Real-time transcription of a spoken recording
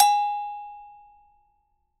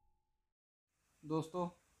दोस्तों,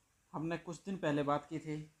 हमने कुछ दिन पहले बात की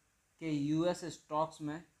थी कि यूएस स्टॉक्स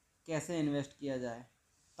में कैसे इन्वेस्ट किया जाए।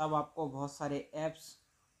 तब आपको बहुत सारे ऐप्स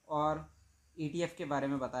और ईटीएफ के बारे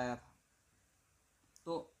में बताया था।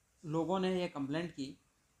 तो लोगों ने ये कंप्लेंट की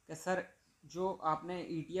कि सर, जो आपने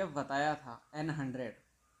ईटीएफ बताया था N100,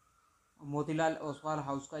 मोतीलाल ओसवाल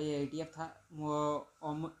हाउस का ये ईटीएफ था,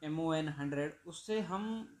 MON100, उससे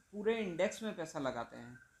हम पूरे इंडेक्स में पैसा लगाते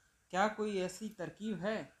हैं। क्या कोई ऐसी तरकीब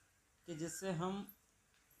है कि जिससे हम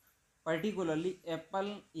पर्टिकुलरली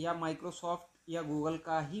एप्पल या माइक्रोसॉफ्ट या गूगल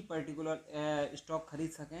का ही पर्टिकुलर स्टॉक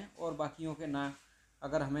खरीद सकें और बाकियों के ना,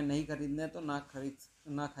 अगर हमें नहीं खरीदने तो ना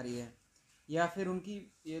खरीदें? या फिर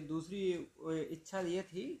उनकी ये दूसरी इच्छा ये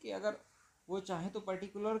थी कि अगर वो चाहें तो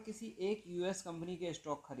पर्टिकुलर किसी एक यूएस कंपनी के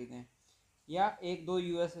स्टॉक खरीदें या एक दो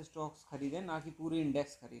यूएस स्टॉक्स खरीदें, ना कि पूरी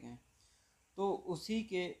इंडेक्स खरीदें। तो उसी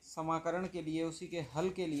के समाकरण के लिए, उसी के हल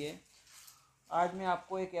के लिए आज मैं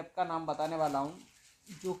आपको एक ऐप का नाम बताने वाला हूँ,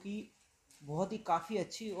 जो कि बहुत ही काफ़ी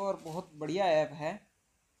अच्छी और बहुत बढ़िया ऐप है।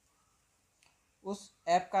 उस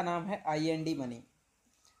ऐप का नाम है IND मनी।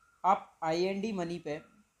 आप IND मनी पे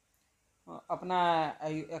अपना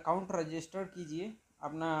अकाउंट रजिस्टर कीजिए,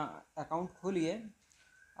 अपना अकाउंट खोलिए।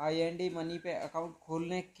 IND मनी पे अकाउंट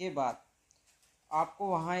खोलने के बाद आपको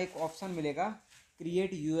वहाँ एक ऑप्शन मिलेगा,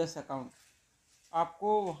 क्रिएट यूएस अकाउंट।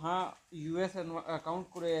 आपको वहाँ यूएस अकाउंट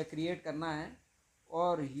क्रिएट करना है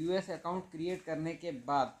और यूएस अकाउंट क्रिएट करने के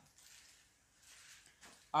बाद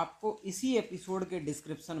आपको इसी एपिसोड के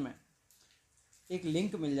डिस्क्रिप्शन में एक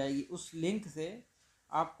लिंक मिल जाएगी। उस लिंक से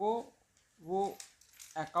आपको वो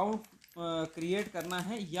अकाउंट क्रिएट करना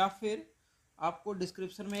है, या फिर आपको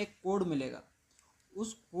डिस्क्रिप्शन में एक कोड मिलेगा।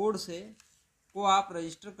 उस कोड से को आप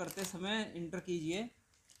रजिस्टर करते समय इंटर कीजिए,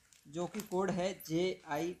 जो कि कोड है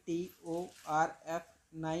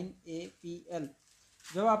JITORF9APL।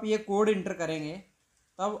 जब आप ये कोड इंटर करेंगे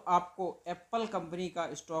तब आपको एप्पल कंपनी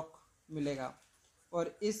का स्टॉक मिलेगा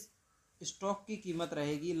और इस स्टॉक की कीमत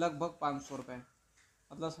रहेगी लगभग 500 रुपये।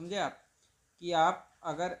 मतलब समझे आप कि आप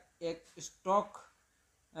अगर एक स्टॉक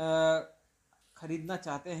ख़रीदना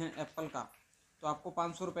चाहते हैं एप्पल का, तो आपको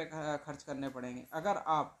 500 रुपये खर्च करने पड़ेंगे। अगर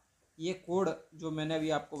आप ये कोड जो मैंने अभी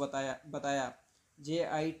आपको बताया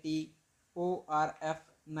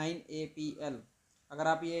JITORF9APL, अगर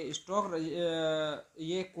आप ये स्टॉक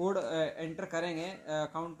ये कोड एंटर करेंगे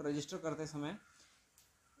अकाउंट रजिस्टर करते समय,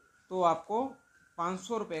 तो आपको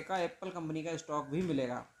 500 रुपये का एप्पल कंपनी का स्टॉक भी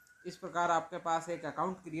मिलेगा। इस प्रकार आपके पास एक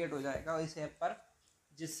अकाउंट क्रिएट हो जाएगा इस ऐप पर,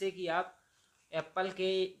 जिससे कि आप एप्पल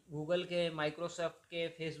के, गूगल के, माइक्रोसॉफ्ट के,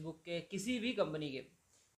 फेसबुक के, किसी भी कंपनी के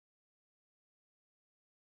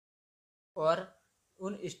और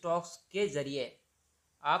उन स्टॉक्स के ज़रिए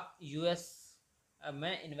आप यूएस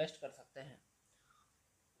में इन्वेस्ट कर सकते हैं।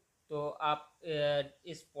 तो आप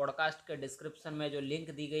इस पॉडकास्ट के डिस्क्रिप्शन में जो लिंक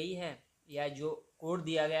दी गई है या जो कोड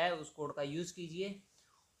दिया गया है, उस कोड का यूज़ कीजिए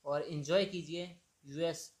और इन्जॉय कीजिए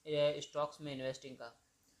यूएस स्टॉक्स में इन्वेस्टिंग का।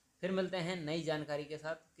 फिर मिलते हैं नई जानकारी के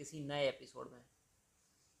साथ किसी नए एपिसोड में।